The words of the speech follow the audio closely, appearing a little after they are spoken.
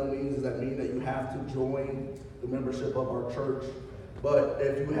does that mean that you have to join the membership of our church. But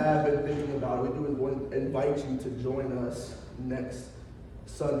if you have been thinking about it, we do invite you to join us next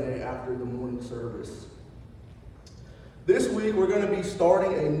Sunday after the morning service. This week, we're going to be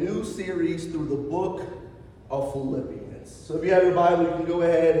starting a new series through the book of Philippians. So if you have your Bible, you can go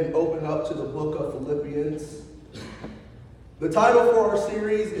ahead and open up to the book of Philippians. The title for our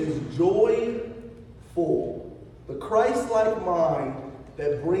series is Joyful, the Christ-like mind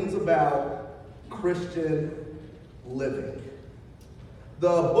that brings about Christian living. The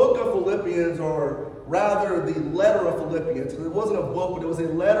book of Philippians, or rather the letter of Philippians, it wasn't a book, but it was a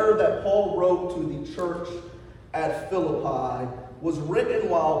letter that Paul wrote to the church at Philippi, was written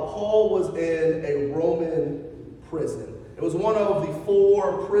while Paul was in a Roman prison. It was one of the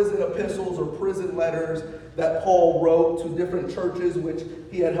 4 prison epistles or prison letters that Paul wrote to different churches which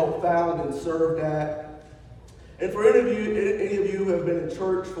he had helped found and served at. And for any of you who have been in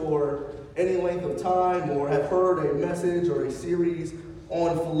church for any length of time or have heard a message or a series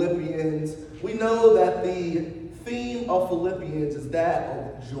on Philippians, we know that the theme of Philippians is that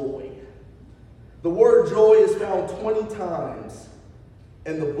of joy. The word joy is found 20 times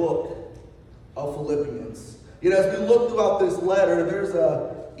in the book of Philippians. Yet as we look throughout this letter, there's an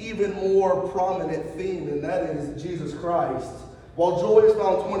even more prominent theme, and that is Jesus Christ. While joy is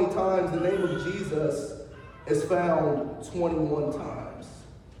found 20 times, the name of Jesus is found 21 times.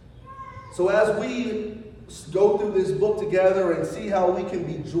 So as we go through this book together and see how we can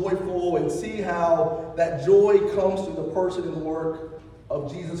be joyful and see how that joy comes through the person and work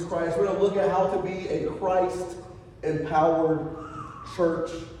of Jesus Christ, we're going to look at how to be a Christ-empowered church.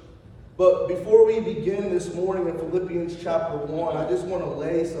 But before we begin this morning in Philippians chapter 1, I just want to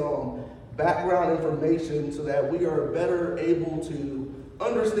lay some background information so that we are better able to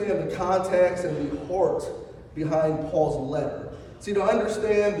understand the context and the heart behind Paul's letter. See, to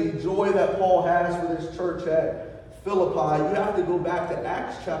understand the joy that Paul has for this church at Philippi, you have to go back to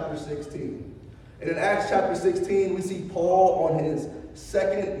Acts chapter 16. And in Acts chapter 16, we see Paul on his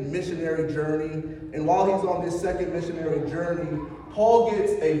second missionary journey. And while he's on this second missionary journey, Paul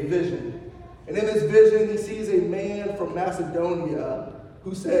gets a vision. And in this vision, he sees a man from Macedonia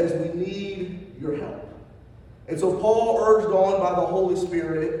who says, "We need your help." And so Paul, urged on by the Holy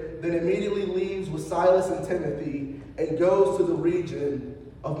Spirit, then immediately leaves with Silas and Timothy and goes to the region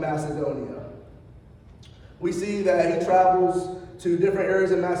of Macedonia. We see that he travels to different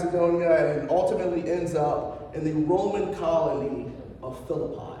areas of Macedonia and ultimately ends up in the Roman colony of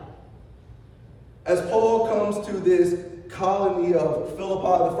Philippi. As Paul comes to this colony of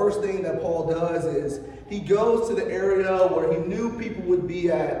Philippi, the first thing that Paul does is he goes to the area where he knew people would be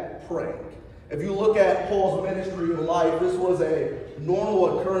at praying. If you look at Paul's ministry and life, this was a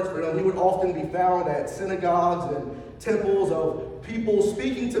normal occurrence for him. He would often be found at synagogues and temples of people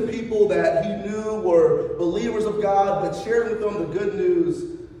speaking to people that he knew were believers of God, but sharing with them the good news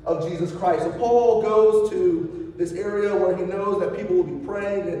of Jesus Christ. So Paul goes to this area where he knows that people will be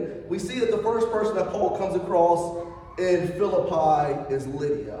praying, and we see that the first person that Paul comes across in Philippi is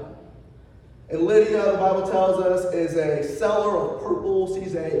Lydia. And Lydia, the Bible tells us, is a seller of purple.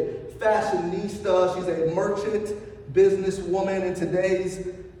 She's a fashionista. She's a merchant businesswoman. In today's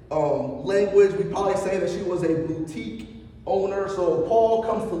language, we probably say that she was a boutique owner. So Paul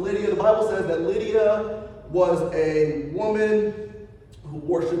comes to Lydia. The Bible says that Lydia was a woman who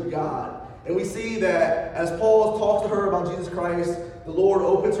worshiped God. And we see that as Paul talks to her about Jesus Christ, the Lord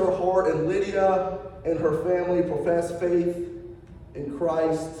opens her heart, and Lydia and her family profess faith in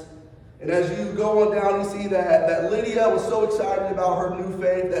Christ. And as you go on down, you see that Lydia was so excited about her new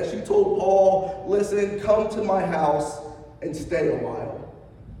faith that she told Paul, "Listen, come to my house and stay a while."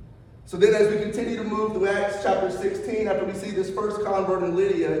 So then as we continue to move through Acts chapter 16, after we see this first convert in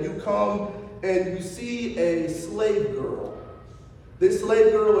Lydia, you come and you see a slave girl. This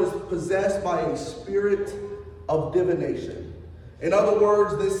slave girl is possessed by a spirit of divination. In other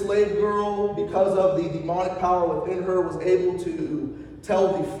words, this slave girl, because of the demonic power within her, was able to tell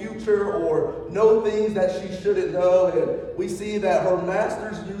the future or know things that she shouldn't know. And we see that her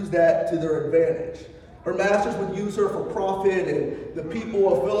masters used that to their advantage. Her masters would use her for profit, and the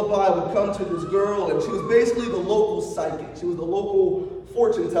people of Philippi would come to this girl, and she was basically the local psychic. She was the local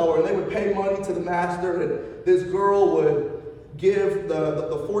fortune teller, and they would pay money to the master, and this girl would give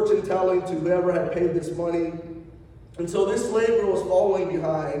the fortune telling to whoever had paid this money. And so this slave girl was following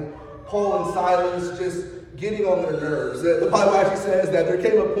behind Paul and Silas, just getting on their nerves. The Bible actually says that there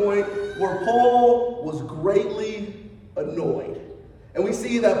came a point where Paul was greatly annoyed. And we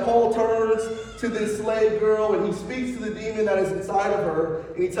see that Paul turns to this slave girl and he speaks to the demon that is inside of her,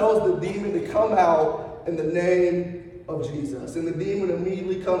 and he tells the demon to come out in the name of Jesus. And the demon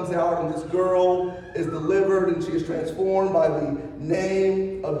immediately comes out, and this girl is delivered, and she is transformed by the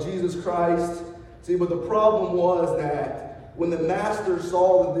name of Jesus Christ. See, but the problem was that when the master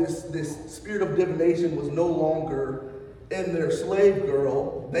saw that this spirit of divination was no longer in their slave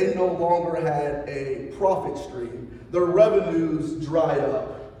girl, they no longer had a profit stream. Their revenues dried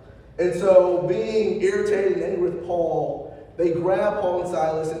up. And so, being irritated and angry with Paul, they grab Paul and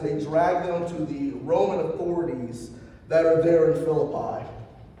Silas and they drag them to the Roman authorities that are there in Philippi.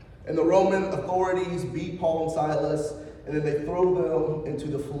 And the Roman authorities beat Paul and Silas, and then they throw them into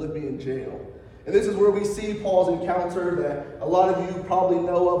the Philippian jail. And this is where we see Paul's encounter that a lot of you probably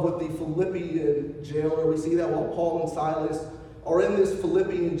know of with the Philippian jailer. We see that while Paul and Silas are in this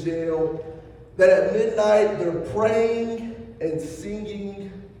Philippian jail, that at midnight they're praying and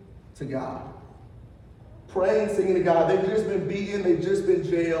singing to God. Praying, singing to God. They've just been beaten, they've just been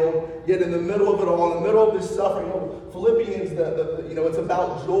jailed, yet in the middle of it all, in the middle of this suffering, Philippians, it's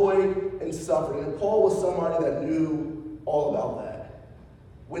about joy and suffering. And Paul was somebody that knew all about that.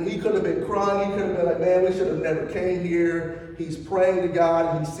 When he could have been crying, he could have been like, man, we should have never came here. He's praying to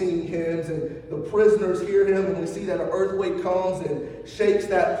God, and he's singing hymns, and the prisoners hear him, and we see that an earthquake comes and shakes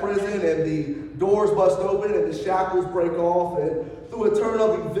that prison, and the doors bust open, and the shackles break off, and through a turn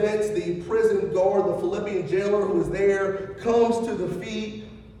of events, the prison guard, the Philippian jailer who is there, comes to the feet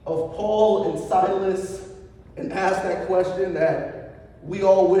of Paul and Silas and asks that question that we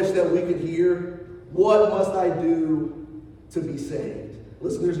all wish that we could hear. What must I do to be saved?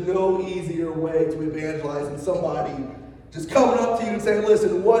 Listen, there's no easier way to evangelize than somebody just coming up to you and saying,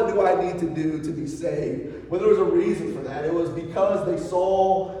 listen, what do I need to do to be saved? Well, there was a reason for that. It was because they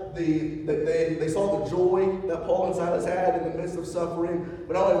saw they saw the joy that Paul and Silas had in the midst of suffering.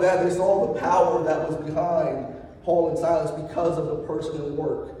 But not only that, they saw the power that was behind Paul and Silas because of the person and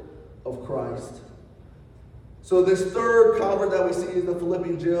work of Christ. So this third convert that we see is the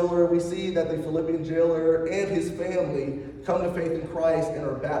Philippian jailer. We see that the Philippian jailer and his family come to faith in Christ and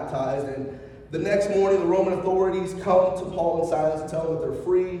are baptized. And the next morning, the Roman authorities come to Paul and Silas and tell them that they're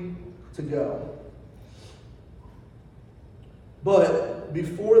free to go. But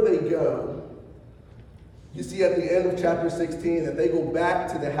before they go, you see at the end of chapter 16 that they go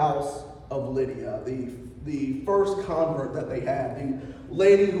back to the house of Lydia, the first convert that they had, the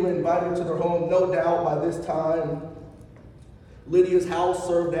lady who invited them to their home. No doubt by this time, Lydia's house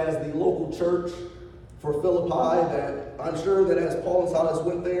served as the local church for Philippi. That I'm sure that as Paul and Silas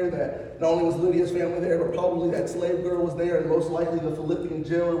went there, that not only was Lydia's family there, but probably that slave girl was there, and most likely the Philippian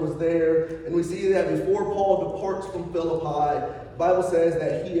jailer was there. And we see that before Paul departs from Philippi, the Bible says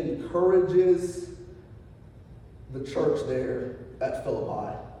that he encourages the church there at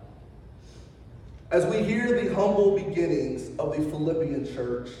Philippi. As we hear the humble beginnings of the Philippian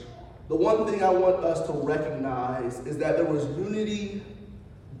church, the one thing I want us to recognize is that there was unity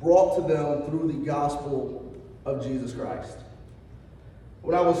brought to them through the gospel of Jesus Christ.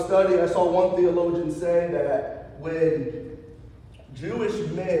 When I was studying, I saw one theologian say that when Jewish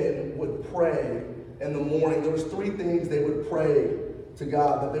men would pray in the morning, there was three things they would pray to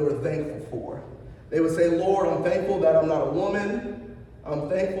God that they were thankful for. They would say, Lord, I'm thankful that I'm not a woman. I'm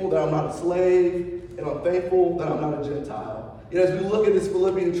thankful that I'm not a slave. And I'm thankful that I'm not a Gentile. As we look at this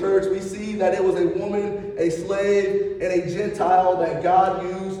Philippian church, we see that it was a woman, a slave, and a Gentile that God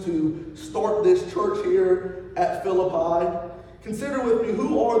used to start this church here at Philippi. Consider with me,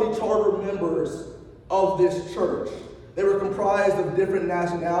 who are the charter members of this church? They were comprised of different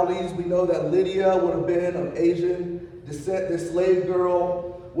nationalities. We know that Lydia would have been of Asian descent. This slave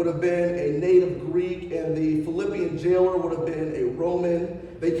girl would have been a native Greek, and the Philippian jailer would have been a Roman.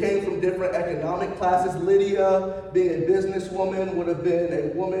 They came from different economic classes. Lydia, being a businesswoman, would have been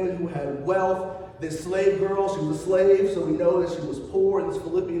a woman who had wealth. This slave girl, she was a slave, so we know that she was poor. And this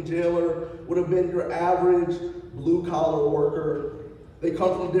Philippian jailer would have been your average blue-collar worker. They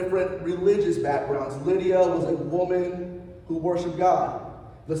come from different religious backgrounds. Lydia was a woman who worshiped God.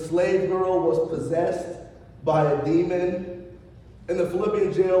 The slave girl was possessed by a demon. And the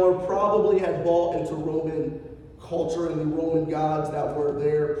Philippian jailer probably had bought into Roman culture and the Roman gods that were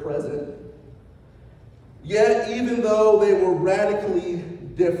there present. Yet, even though they were radically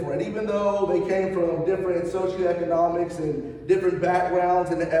different, even though they came from different socioeconomics and different backgrounds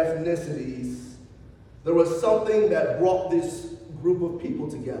and ethnicities, there was something that brought this group of people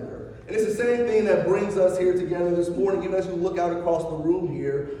together. And it's the same thing that brings us here together this morning. Even as we look out across the room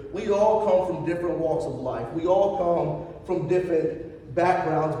here, we all come from different walks of life. We all come from different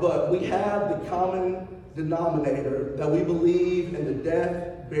backgrounds, but we have the common denominator that we believe in the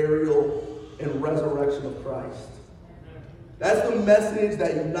death, burial, and resurrection of Christ. That's the message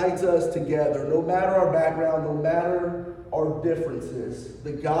that unites us together, no matter our background, no matter our differences.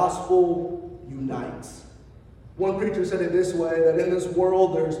 The gospel unites. One preacher said it this way, that in this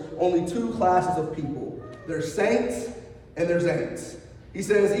world there's only two classes of people. There's saints and there's ain'ts. He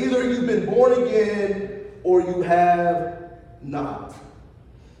says either you've been born again or you have not.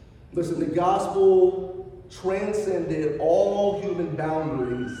 Listen, the gospel transcended all human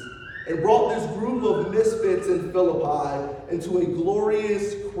boundaries and brought this group of misfits in Philippi into a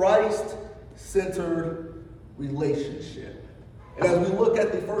glorious Christ-centered relationship. And as we look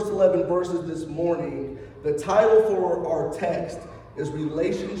at the first 11 verses this morning, the title for our text is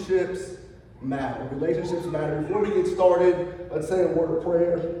Relationships Matter. Relationships matter. Before we get started, let's say a word of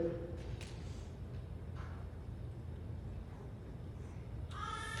prayer.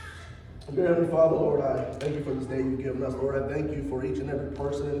 Dear Heavenly Father, Lord, I thank you for this day you've given us. Lord, I thank you for each and every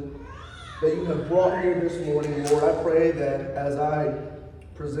person that you have brought here this morning. Lord, I pray that as I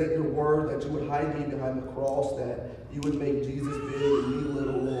present your word, that you would hide me behind the cross, that you would make Jesus big and me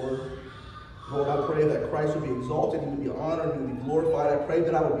little, Lord. Lord, I pray that Christ would be exalted, he would be honored, he would be glorified. I pray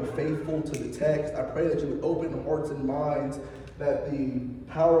that I would be faithful to the text. I pray that you would open hearts and minds, that the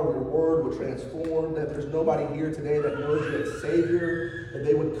power of your word would transform, that there's nobody here today that knows you as Savior, that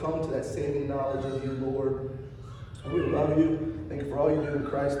they would come to that saving knowledge of you, Lord. And we love you. Thank you for all you do in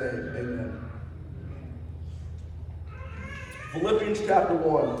Christ's name. Amen. Philippians chapter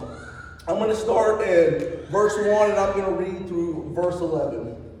 1. I'm going to start in verse 1 and I'm going to read through verse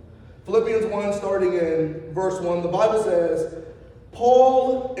 11. Philippians 1, starting in verse 1, the Bible says,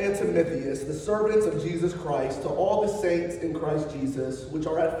 Paul and Timotheus, the servants of Jesus Christ, to all the saints in Christ Jesus, which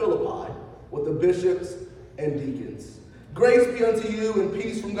are at Philippi, with the bishops and deacons. Grace be unto you and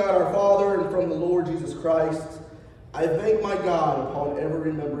peace from God our Father and from the Lord Jesus Christ. I thank my God upon every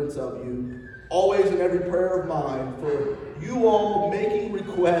remembrance of you, always in every prayer of mine, for you all making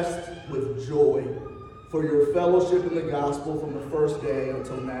request with joy for your fellowship in the gospel from the first day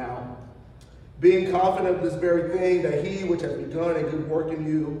until now. Being confident of this very thing, that he which has begun a good work in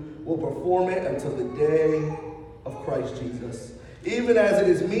you will perform it until the day of Christ Jesus. Even as it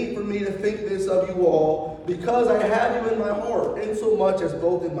is meet for me to think this of you all, because I have you in my heart, insomuch as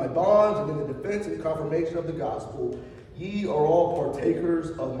both in my bonds and in the defense and confirmation of the gospel, ye are all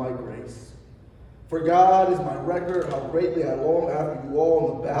partakers of my grace. For God is my record, how greatly I long after you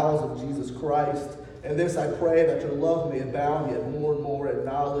all in the bowels of Jesus Christ. And this I pray, that your love may abound yet more and more in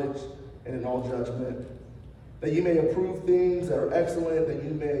knowledge and in all judgment, that you may approve things that are excellent, that you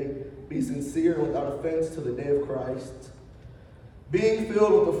may be sincere and without offense to the day of Christ, being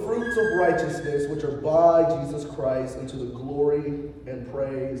filled with the fruits of righteousness which are by Jesus Christ, unto the glory and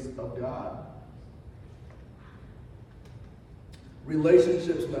praise of God.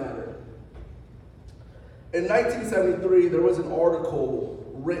 Relationships matter. In 1973, there was an article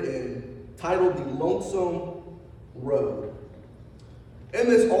written titled The Lonesome Road. In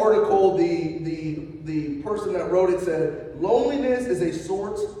this article, the person that wrote it said, loneliness is a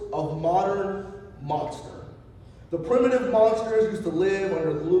sort of modern monster. The primitive monsters used to live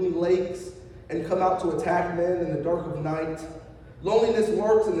under gloomy lakes and come out to attack men in the dark of night. Loneliness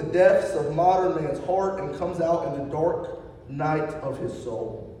lurks in the depths of modern man's heart and comes out in the dark night of his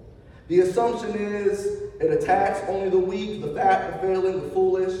soul. The assumption is it attacks only the weak, the fat, the failing, the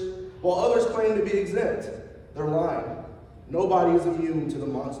foolish, while others claim to be exempt. They're lying. Nobody is immune to the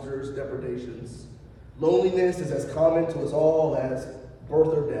monster's depredations. Loneliness is as common to us all as birth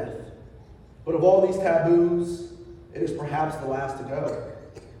or death. But of all these taboos, it is perhaps the last to go.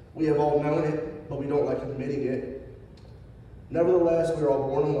 We have all known it, but we don't like admitting it. Nevertheless, we are all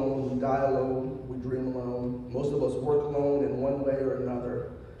born alone, we die alone, we dream alone. Most of us work alone in one way or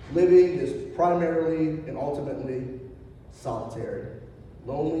another. Living is primarily and ultimately solitary.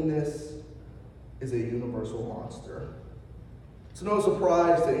 Loneliness is a universal monster. It's no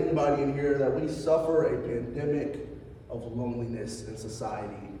surprise to anybody in here that we suffer a pandemic of loneliness in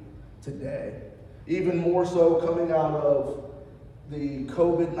society today. Even more so coming out of the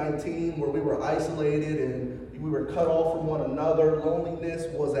COVID-19, where we were isolated and we were cut off from one another. Loneliness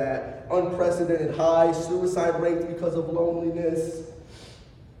was at unprecedented highs, suicide rates because of loneliness.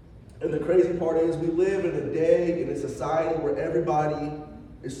 And the crazy part is we live in a day, in a society where everybody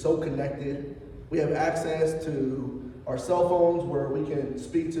is so connected. We have access to our cell phones where we can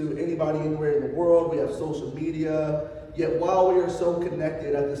speak to anybody anywhere in the world. We have social media. Yet while we are so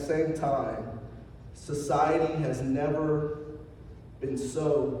connected, at the same time, society has never been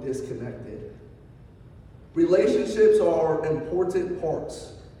so disconnected. Relationships are important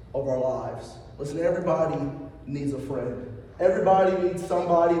parts of our lives. Listen, everybody needs a friend. Everybody needs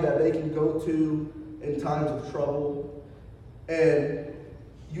somebody that they can go to in times of trouble. And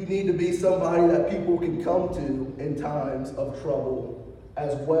you need to be somebody that people can come to in times of trouble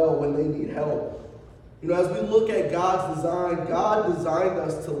as well when they need help. As we look at God's design, God designed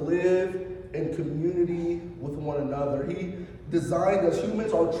us to live in community with one another. He designed us.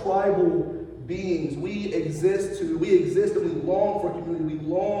 Humans are tribal beings. We exist and we long for community. We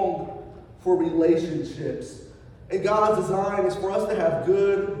long for relationships. And God's design is for us to have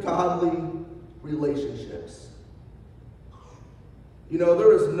good, godly relationships.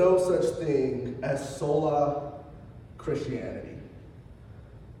 There is no such thing as sola Christianity.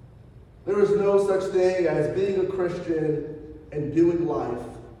 There is no such thing as being a Christian and doing life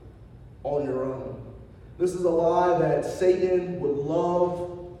on your own. This is a lie that Satan would love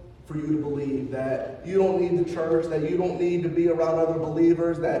for you to believe, that you don't need the church, that you don't need to be around other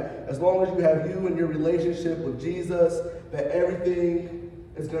believers, that as long as you have you and your relationship with Jesus, that everything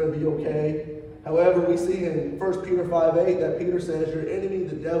is going to be okay. However, we see in 1 Peter 5:8 that Peter says, your enemy,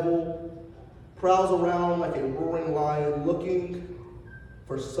 the devil, prowls around like a roaring lion looking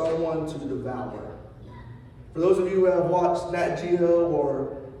for someone to devour. For those of you who have watched Nat Geo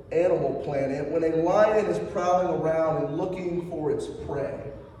or Animal Planet, when a lion is prowling around and looking for its prey,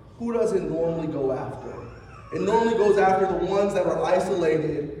 who does it normally go after? It normally goes after the ones that are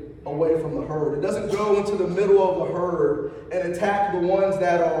isolated away from the herd. It doesn't go into the middle of the herd and attack the ones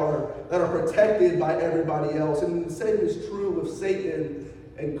that are protected by everybody else. And the same is true with Satan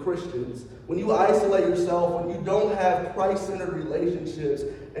and Christians. When you isolate yourself, when you don't have Christ-centered relationships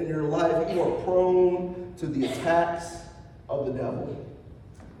in your life, you are prone to the attacks of the devil.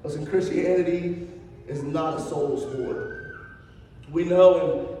 Listen, Christianity is not a solo sport. We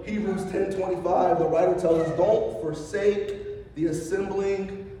know in Hebrews 10:25, the writer tells us, don't forsake the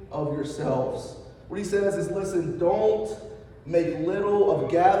assembling of yourselves. What he says is, listen, don't make little of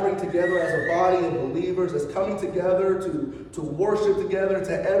gathering together as a body of believers, as coming together to worship together,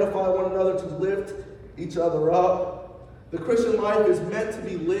 to edify one another, to lift each other up. The Christian life is meant to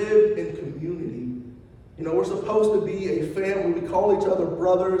be lived in community. We're supposed to be a family. We call each other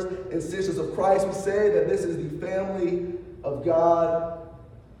brothers and sisters of Christ. We say that this is the family of God.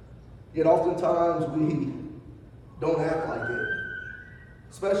 Yet oftentimes we don't act like it.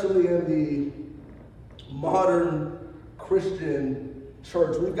 Especially in the modern Christian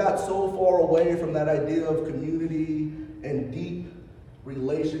church. We've got so far away from that idea of community and deep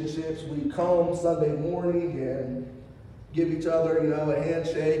relationships. We come Sunday morning and give each other, a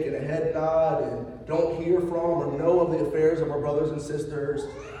handshake and a head nod, and don't hear from or know of the affairs of our brothers and sisters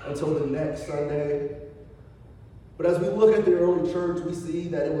until the next Sunday. But as we look at the early church, we see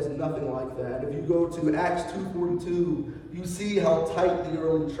that it was nothing like that. If you go to Acts 2:42, you see how tight the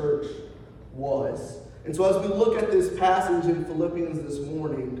early church was. And so as we look at this passage in Philippians this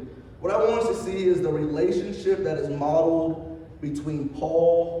morning, what I want us to see is the relationship that is modeled between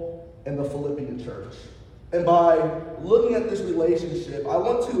Paul and the Philippian church. And by looking at this relationship, I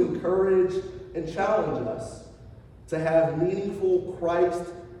want to encourage and challenge us to have meaningful,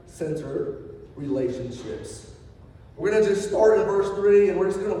 Christ-centered relationships. We're going to just start in verse 3, and we're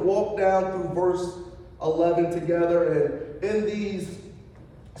just going to walk down through verse 11 together. And in these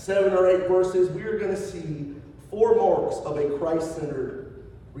 7 or 8 verses, we are going to see 4 marks of a Christ-centered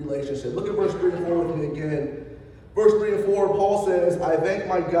relationship. Look at verse 3 and 4 with me again. Verse 3 and 4, Paul says, I thank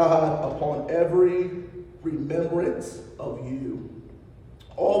my God upon every remembrance of you,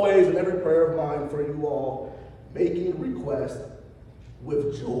 always in every prayer of mine for you all, making request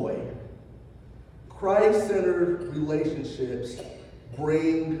with joy. Christ-centered relationships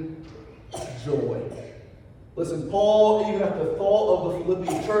bring joy. Listen, Paul, even at the thought of the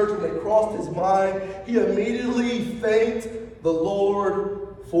Philippian church, when they crossed his mind, he immediately thanked the Lord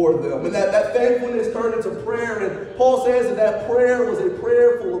for them. And that thankfulness turned into prayer. And Paul says that prayer was a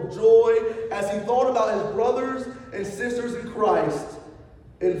prayer full of joy as he thought about his brothers and sisters in Christ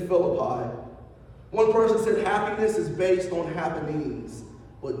in Philippi. One person said happiness is based on happenings,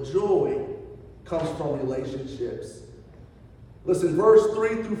 but joy comes from relationships. Listen, verse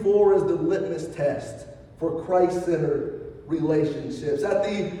 3 through 4 is the litmus test for Christ-centered relationships. At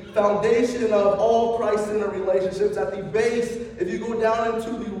the foundation of all Christ-centered relationships, at the base, if you go down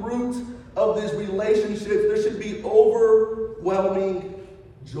into the root of these relationships, there should be overwhelming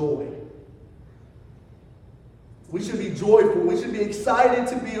joy. We should be joyful. We should be excited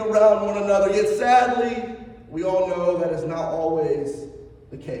to be around one another. Yet sadly, we all know that is not always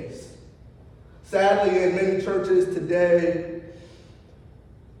the case. Sadly, in many churches today,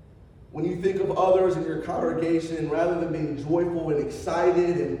 when you think of others in your congregation, rather than being joyful and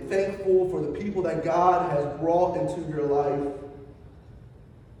excited and thankful for the people that God has brought into your life,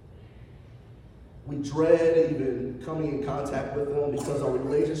 We dread even coming in contact with them because our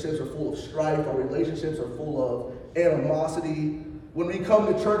relationships are full of strife, our relationships are full of animosity. When we come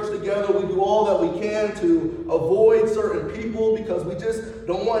to church together, we do all that we can to avoid certain people because we just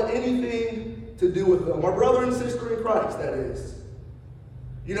don't want anything to do with them. Our brother and sister in Christ, that is.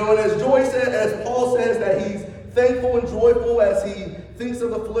 You know, and as Paul says that he's thankful and joyful as he thinks of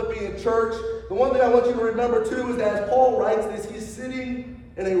the Philippian church, the one thing I want you to remember too is that as Paul writes this, he's sitting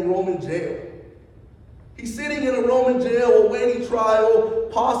in a Roman jail. He's sitting in a Roman jail awaiting trial,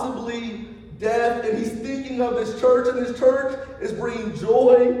 possibly death, and he's thinking of this church, and this church is bringing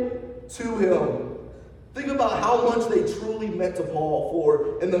joy to him. Think about how much they truly meant to Paul,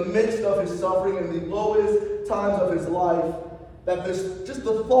 for in the midst of his suffering, in the lowest times of his life, that just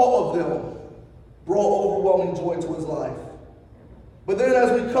the thought of them brought overwhelming joy to his life. But then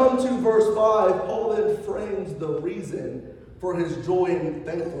as we come to verse 5, Paul then frames the reason for his joy and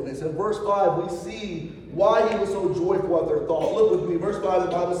thankfulness. In verse 5, we see why he was so joyful at their thought. Look with me, verse 5,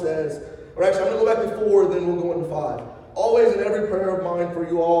 the Bible says, or actually, I'm going to go back to 4, then we'll go into 5. Always in every prayer of mine for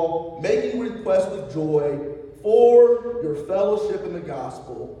you all, making requests with joy for your fellowship in the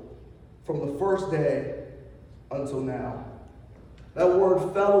gospel from the first day until now. That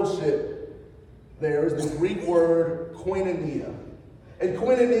word fellowship there is the Greek word koinonia. And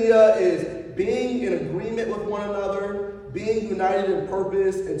koinonia is being in agreement with one another, being united in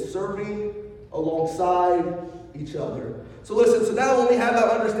purpose, and serving alongside each other. So listen, so now when we have that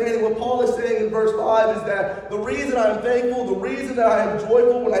understanding, what Paul is saying in verse 5 is that the reason I'm thankful, the reason that I am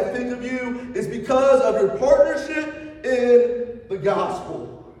joyful when I think of you is because of your partnership in the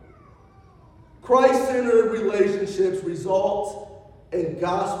gospel. Christ-centered relationships result in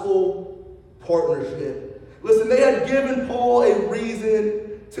gospel partnership. Listen, they had given Paul a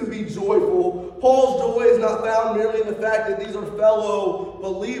reason to be joyful. Paul's joy is not found merely in the fact that these are fellow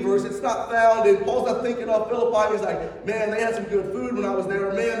believers. It's not found in, Paul's not thinking of Philippi. He's like, man, they had some good food when I was there.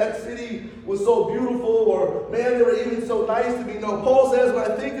 Or, man, that city was so beautiful. Or, man, they were even so nice to me. No, Paul says, when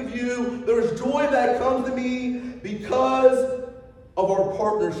I think of you, there's joy that comes to me because of our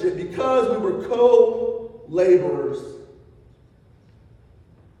partnership, because we were co-laborers.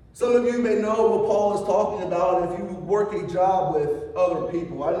 Some of you may know what Paul is talking about if you work a job with other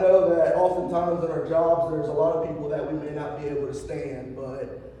people. I know that oftentimes in our jobs there's a lot of people that we may not be able to stand,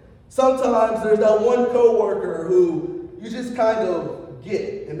 but sometimes there's that one coworker who you just kind of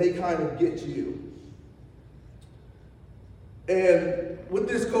get, and they kind of get you. And with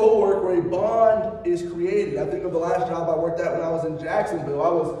this coworker, a bond is created. I think of the last job I worked at when I was in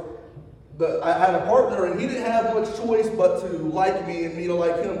Jacksonville. I had a partner, and he didn't have much choice but to like me and me to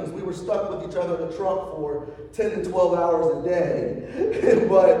like him, because we were stuck with each other in the truck for 10 to 12 hours a day.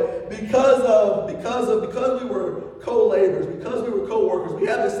 But because we were co-laborers, because we were co-workers, we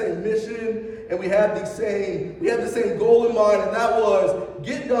had the same mission, and we had the same goal in mind, and that was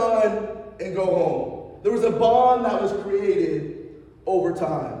get done and go home. There was a bond that was created over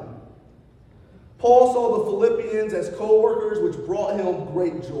time. Paul saw the Philippians as co-workers, which brought him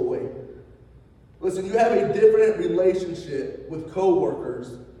great joy. Listen, you have a different relationship with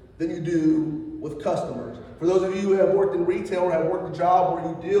co-workers than you do with customers. For those of you who have worked in retail or have worked a job where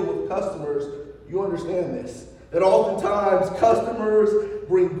you deal with customers, you understand this. That oftentimes customers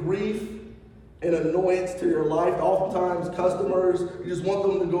bring grief and annoyance to your life. Oftentimes customers, you just want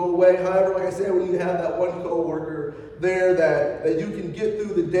them to go away. However, like I said, when you have that one co-worker there that you can get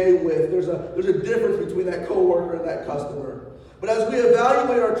through the day with, there's a difference between that co-worker and that customer. But as we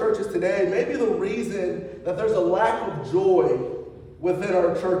evaluate our churches today, maybe the reason that there's a lack of joy within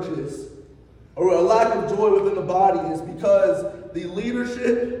our churches, or a lack of joy within the body, is because the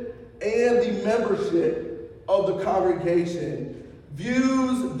leadership and the membership of the congregation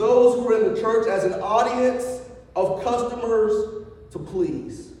views those who are in the church as an audience of customers to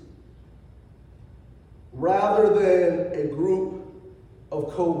please, rather than a group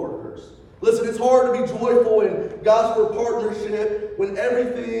of co-workers. Listen, it's hard to be joyful in gospel partnership when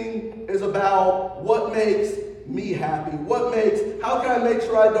everything is about what makes me happy. How can I make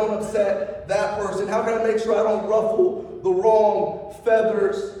sure I don't upset that person? How can I make sure I don't ruffle the wrong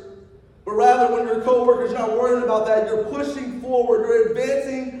feathers? But rather, when your co-workers, you're not worrying about that. You're pushing forward. You're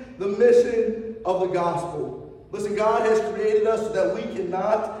advancing the mission of the gospel. Listen, God has created us so that we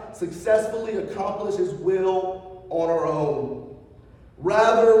cannot successfully accomplish His will on our own.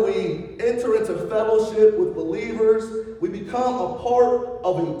 Rather, we enter into fellowship with believers. We become a part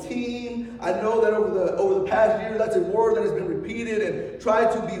of a team. I know that over the past year, that's a word that has been repeated and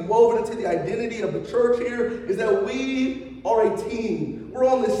tried to be woven into the identity of the church here, is that we are a team. we're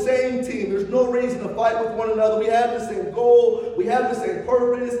on the same team. There's no reason to fight with one another. We have the same goal. We have the same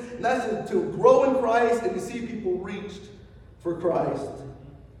purpose. And that's to grow in Christ and to see people reached for Christ.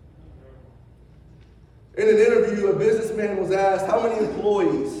 In an interview, a businessman was asked, how many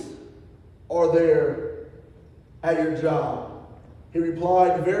employees are there at your job? He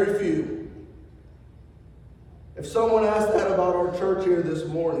replied, very few. If someone asked that about our church here this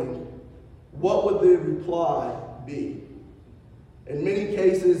morning, what would the reply be? In many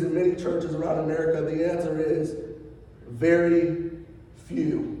cases, in many churches around America, the answer is very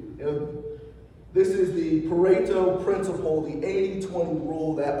few. This is the Pareto principle, the 80-20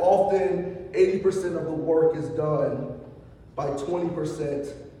 rule, that often 80% of the work is done by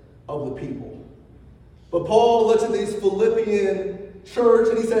 20% of the people. But Paul looks at this Philippian church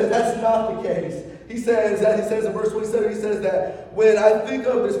and he says that's not the case. He says in verse 27, he says that when I think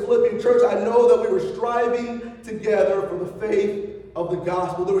of this Philippian church, I know that we were striving together for the faith of the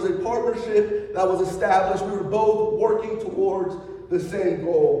gospel. There was a partnership that was established. We were both working towards the same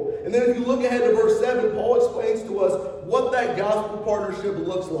goal. And then if you look ahead to verse 7, Paul explains to us what that gospel partnership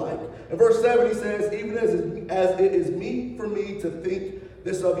looks like. In verse 7, he says, even as it is meet for me to think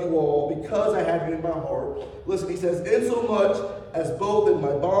this of you all, because I have you in my heart. Listen, he says, insomuch as both in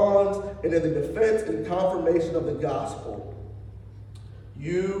my bonds and in the defense and confirmation of the gospel,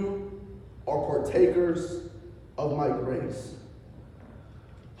 you are partakers of my grace.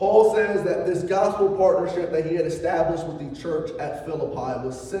 Paul says that this gospel partnership that he had established with the church at Philippi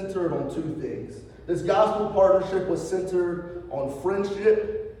was centered on two things. This gospel partnership was centered on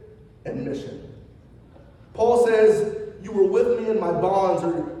friendship and mission. Paul says, you were with me in my bonds,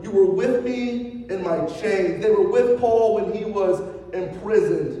 or you were with me in my chains. They were with Paul when he was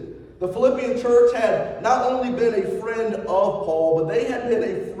imprisoned. The Philippian church had not only been a friend of Paul, but they had been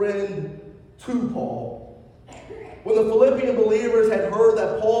a friend to Paul. When the Philippian believers had heard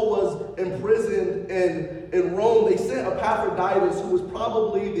that Paul was imprisoned in Rome, they sent Epaphroditus, who was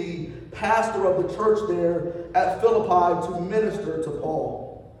probably the pastor of the church there at Philippi, to minister to Paul.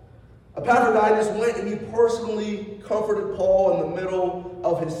 Epaphroditus went and he personally comforted Paul in the middle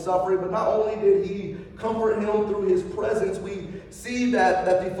of his suffering, but not only did he comfort him through his presence, we see that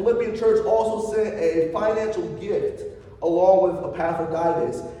the Philippian church also sent a financial gift along with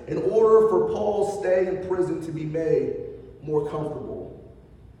Epaphroditus in order for Paul's stay in prison to be made more comfortable.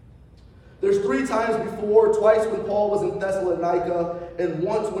 There's 3 times before, twice when Paul was in Thessalonica and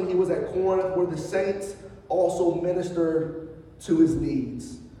once when he was at Corinth, where the saints also ministered to his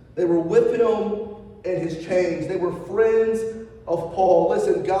needs. They were with him in his chains. They were friends of Paul.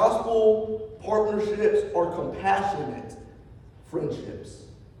 Listen, gospel partnerships are compassionate friendships.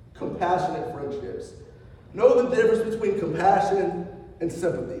 Compassionate friendships. Know the difference between compassion and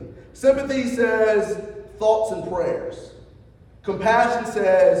sympathy. Sympathy says thoughts and prayers. Compassion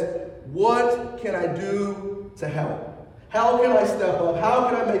says, what can I do to help? How can I step up? How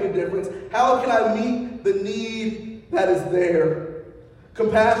can I make a difference? How can I meet the need that is there?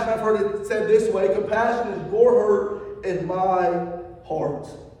 Compassion, I've heard it said this way, compassion is your hurt and my heart.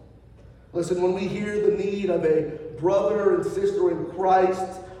 Listen, when we hear the need of a brother and sister in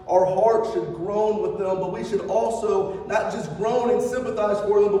Christ, our heart should groan with them, but we should also not just groan and sympathize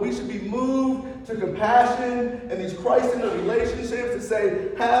for them, but we should be moved to compassion and these Christ-centered relationships to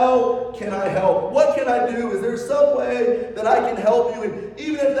say, how can I help? What can I do? Is there some way that I can help you? And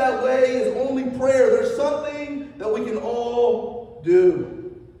even if that way is only prayer, there's something that we can all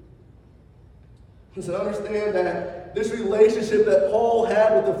do. Listen, understand that this relationship that Paul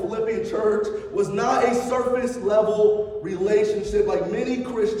had with the Philippian church was not a surface level relationship like many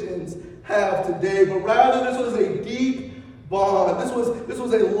Christians have today, but rather this was a deep bond. This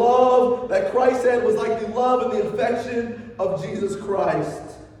was a love that Christ said was like the love and the affection of Jesus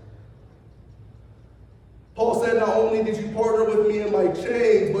Christ. Paul said, not only did you partner with me in my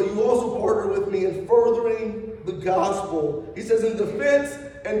chains, but you also partner with me in furthering the gospel. He says in defense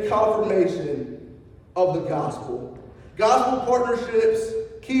and confirmation of the gospel. Gospel partnerships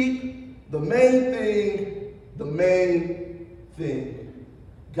keep the main thing the main thing.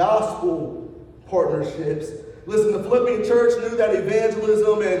 Gospel partnerships. Listen, the Philippian church knew that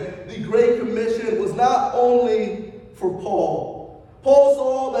evangelism and the Great Commission was not only for Paul. Paul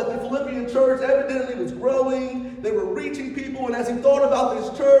saw that the Philippian church evidently was growing. They were reaching people, and as he thought about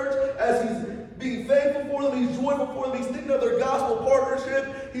this church, as he's being thankful for them, he's joyful for them, he's thinking of their gospel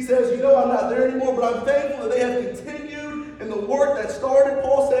partnership. He says, I'm not there anymore, but I'm thankful that they have continued in the work that started.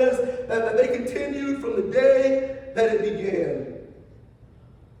 Paul says that they continued from the day that it began.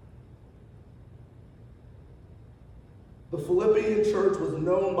 The Philippian church was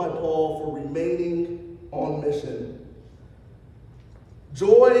known by Paul for remaining on mission.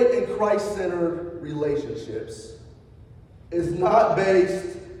 Joy in Christ-centered relationships is not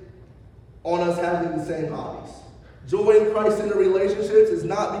based on us having the same hobbies. Joy in Christ-centered relationships is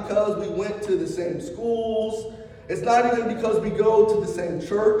not because we went to the same schools. It's not even because we go to the same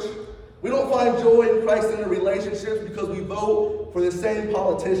church. We don't find joy in Christ-centered relationships because we vote for the same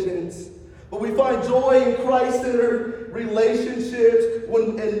politicians. But we find joy in Christ-centered relationships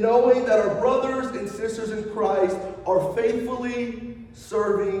in knowing that our brothers and sisters in Christ are faithfully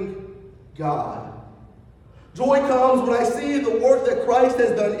serving God. Joy comes when I see the work that Christ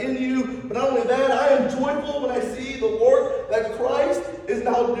has done in you. But not only that, I am joyful when I see the work that Christ is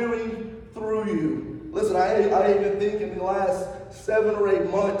now doing through you. Listen, I even think in the last 7 or 8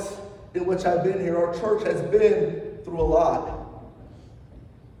 months in which I've been here, our church has been through a lot.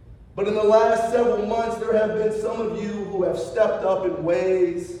 But in the last several months, there have been some of you who have stepped up in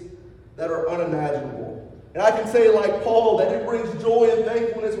ways that are unimaginable. And I can say, like Paul, that it brings joy and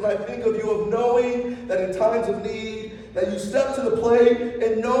thankfulness when I think of you, of knowing that in times of need, that you step to the plate,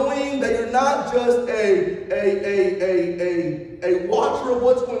 and knowing that you're not just a watcher of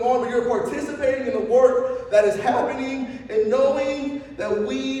what's going on, but you're participating in the work that is happening, and knowing that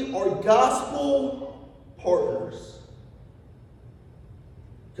we are gospel partners.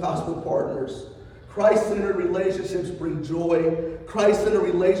 Gospel partners. Christ-centered relationships bring joy. Christ-centered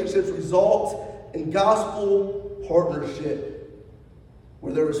relationships result in gospel partnership,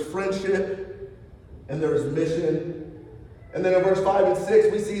 where there is friendship and there is mission. And then in verse 5 and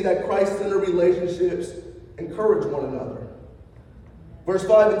 6, we see that Christ-centered relationships encourage one another. Verse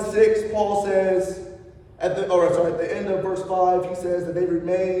 5 and 6, Paul says, at the end of verse 5, he says that they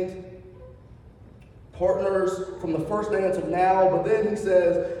remained partners from the first day until now. But then he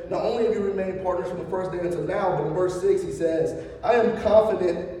says, not only have you remained partners from the first day until now, but in verse 6 he says, I am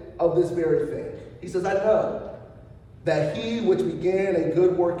confident of this very thing. He says, I know that he which began a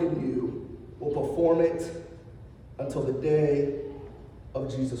good work in you will perform it until the day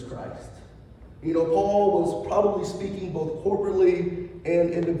of Jesus Christ. You know, Paul was probably speaking both corporately and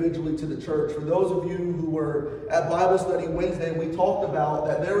individually to the church. For those of you who were at Bible Study Wednesday, we talked about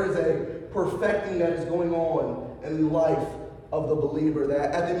that there is a perfecting that is going on in the life of the believer.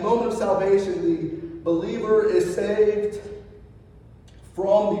 That at the moment of salvation, the believer is saved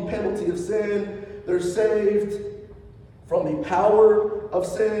from the penalty of sin. They're saved from the power of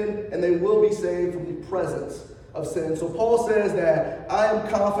sin, and they will be saved from the presence of sin. So Paul says that I am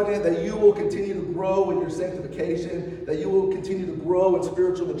confident that you will continue to grow in your sanctification, that you will continue to grow in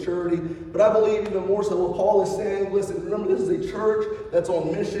spiritual maturity. But I believe even more so what Paul is saying, listen, remember, this is a church that's on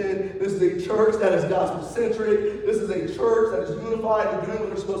mission. This is a church that is gospel-centric. This is a church that is unified and doing what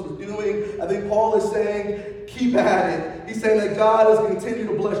they're supposed to be doing. I think Paul is saying, keep at it. He's saying that God is going to continue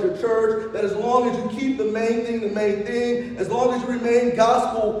to bless your church, that as long as you keep the main thing, as long as you remain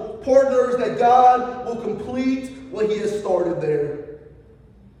gospel partners, that God will complete what he has started there.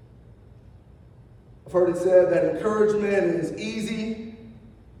 I've heard it said that encouragement is easy,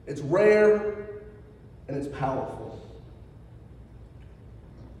 it's rare, and it's powerful.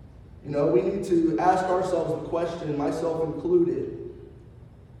 You know, we need to ask ourselves the question, myself included,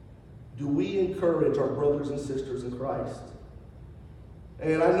 do we encourage our brothers and sisters in Christ?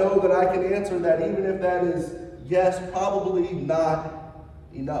 And I know that I can answer that, even if that is yes, probably not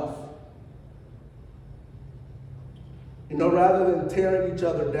enough. You know, rather than tearing each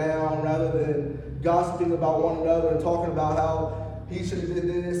other down, rather than gossiping about one another and talking about how he should have did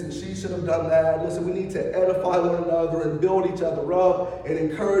this and she should have done that. Listen, we need to edify one another and build each other up and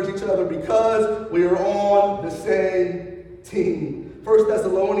encourage each other because we are on the same team. 1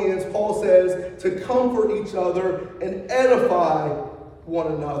 Thessalonians, Paul says to comfort each other and edify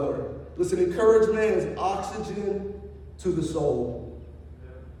one another. Listen, encouragement is oxygen to the soul.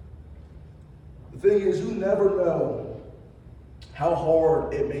 The thing is, you never know how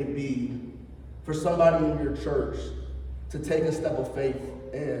hard it may be for somebody in your church to take a step of faith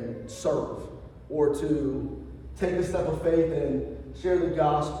and serve, or to take a step of faith and share the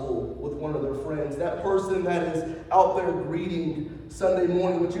gospel with one of their friends. That person that is out there greeting Sunday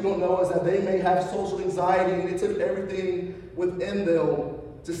morning, what you don't know is that they may have social anxiety, and it took everything within them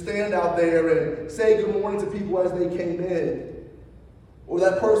to stand out there and say good morning to people as they came in. Or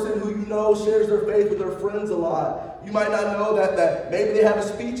that person who you know shares their faith with their friends a lot. You might not know that maybe they have a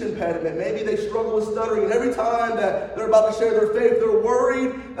speech impediment. Maybe they struggle with stuttering. And every time that they're about to share their faith, they're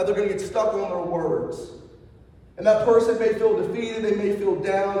worried that they're going to get stuck on their words. And that person may feel defeated. They may feel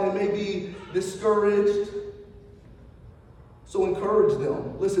down. They may be discouraged. So encourage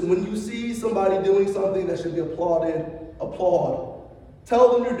them. Listen, when you see somebody doing something that should be applauded, applaud.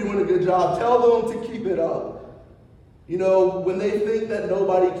 Tell them you're doing a good job. Tell them to keep it up. You know, when they think that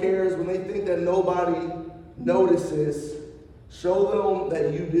nobody cares, when they think that nobody notices, show them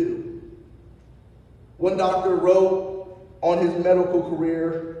that you do. One doctor wrote on his medical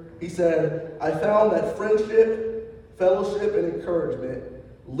career, he said, "I found that friendship, fellowship, and encouragement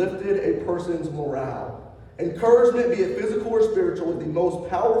lifted a person's morale. Encouragement, be it physical or spiritual, is the most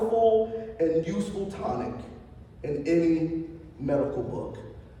powerful and useful tonic in any medical book."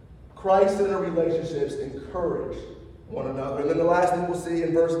 Christ-centered relationships encourage one another. And then the last thing we'll see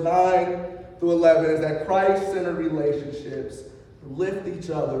in verse 9 through 11 is that Christ-centered relationships lift each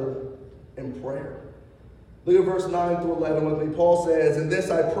other in prayer. Look at verse 9 through 11 with me. Paul says, "In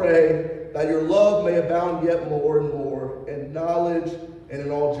this I pray, that your love may abound yet more and more in knowledge and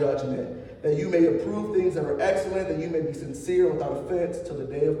in all judgment, that you may approve things that are excellent, that you may be sincere without offense till the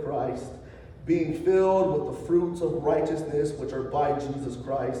day of Christ, being filled with the fruits of righteousness which are by Jesus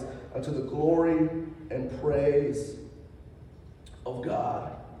Christ, unto the glory and praise of God."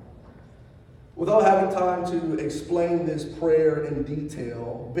 Without having time to explain this prayer in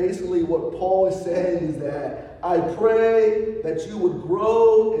detail, basically what Paul is saying is that I pray that you would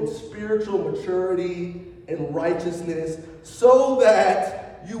grow in spiritual maturity and righteousness so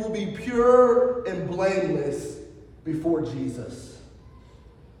that you will be pure and blameless before Jesus.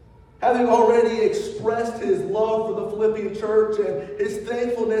 Having already expressed his love for the Philippian church and his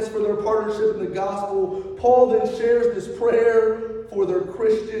thankfulness for their partnership in the gospel, Paul then shares this prayer for their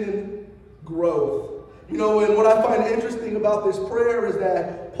Christian growth. You know, and what I find interesting about this prayer is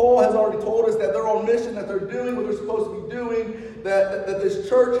that Paul has already told us that they're on mission, that they're doing what they're supposed to be doing, that this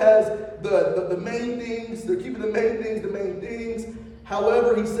church has the main things, they're keeping the main things.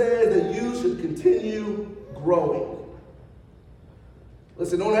 However, he says that you should continue growing.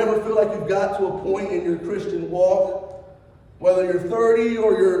 Listen, don't ever feel like you've got to a point in your Christian walk, whether you're 30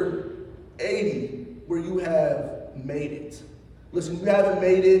 or you're 80, where you have made it. Listen, you haven't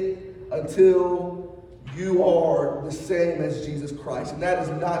made it until you are the same as Jesus Christ. And that is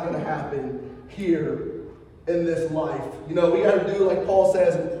not going to happen here in this life. You know, we got to do, like Paul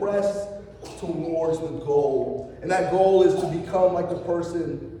says, and press towards the goal. And that goal is to become like the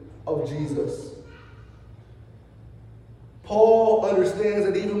person of Jesus. Paul understands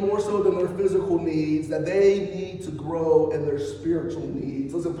that even more so than their physical needs, that they need to grow in their spiritual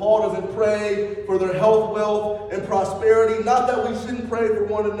needs. Listen, Paul doesn't pray for their health, wealth, and prosperity. Not that we shouldn't pray for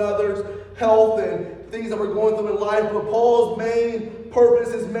one another's health and things that we're going through in life, but Paul's main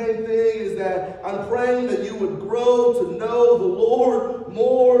purpose, his main thing is that I'm praying that you would grow to know the Lord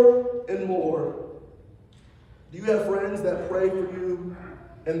more and more. Do you have friends that pray for you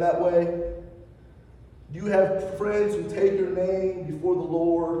in that way? Do you have friends who take your name before the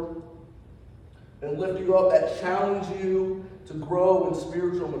Lord and lift you up, that challenge you to grow in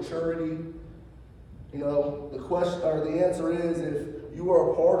spiritual maturity? You know, the question or the answer is, if you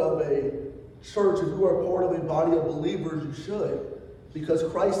are a part of a church, if you are a part of a body of believers, you should. Because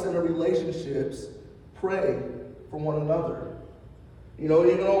Christ-centered relationships pray for one another. You know,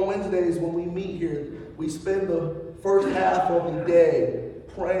 even on Wednesdays when we meet here, we spend the first half of the day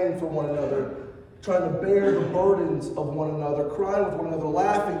praying for one another, trying to bear the burdens of one another, crying with one another,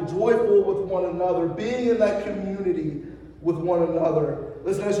 laughing, joyful with one another, being in that community with one another.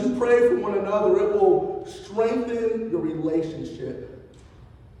 Listen, as you pray for one another, it will strengthen your relationship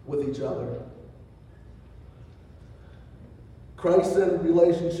with each other. Christ-centered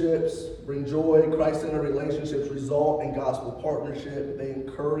relationships bring joy. Christ-centered relationships result in gospel partnership. They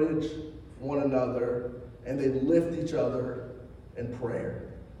encourage one another, and they lift each other in prayer.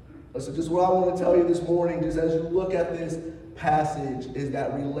 Listen, just what I want to tell you this morning, just as you look at this passage, is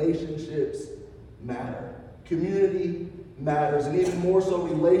that relationships matter. Community matters, and even more so,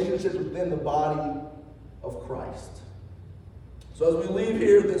 relationships within the body of Christ. So as we leave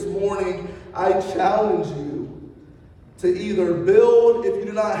here this morning, I challenge you to either build, if you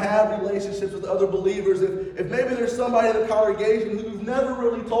do not have relationships with other believers, if maybe there's somebody in the congregation who you've never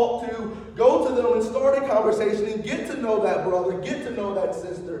really talked to, go to them and start a conversation and get to know that brother, get to know that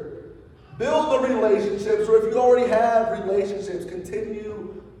sister. Build the relationships, or if you already have relationships,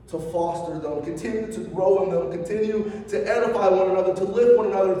 continue to foster them, continue to grow in them, continue to edify one another, to lift one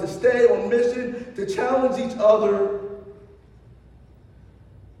another, to stay on mission, to challenge each other,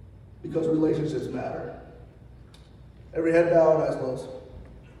 because relationships matter. Every head bowed, eyes closed.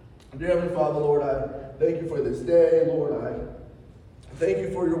 Dear Heavenly Father, Lord, I thank you for this day. Lord, I thank you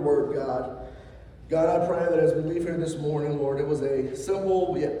for your word, God. God, I pray that as we leave here this morning, Lord, it was a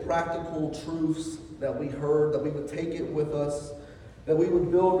simple yet practical truths that we heard, that we would take it with us, that we would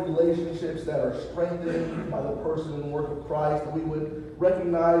build relationships that are strengthened by the person and work of Christ, that we would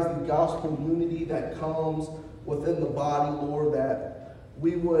recognize the gospel unity that comes within the body, Lord, that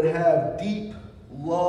we would have deep love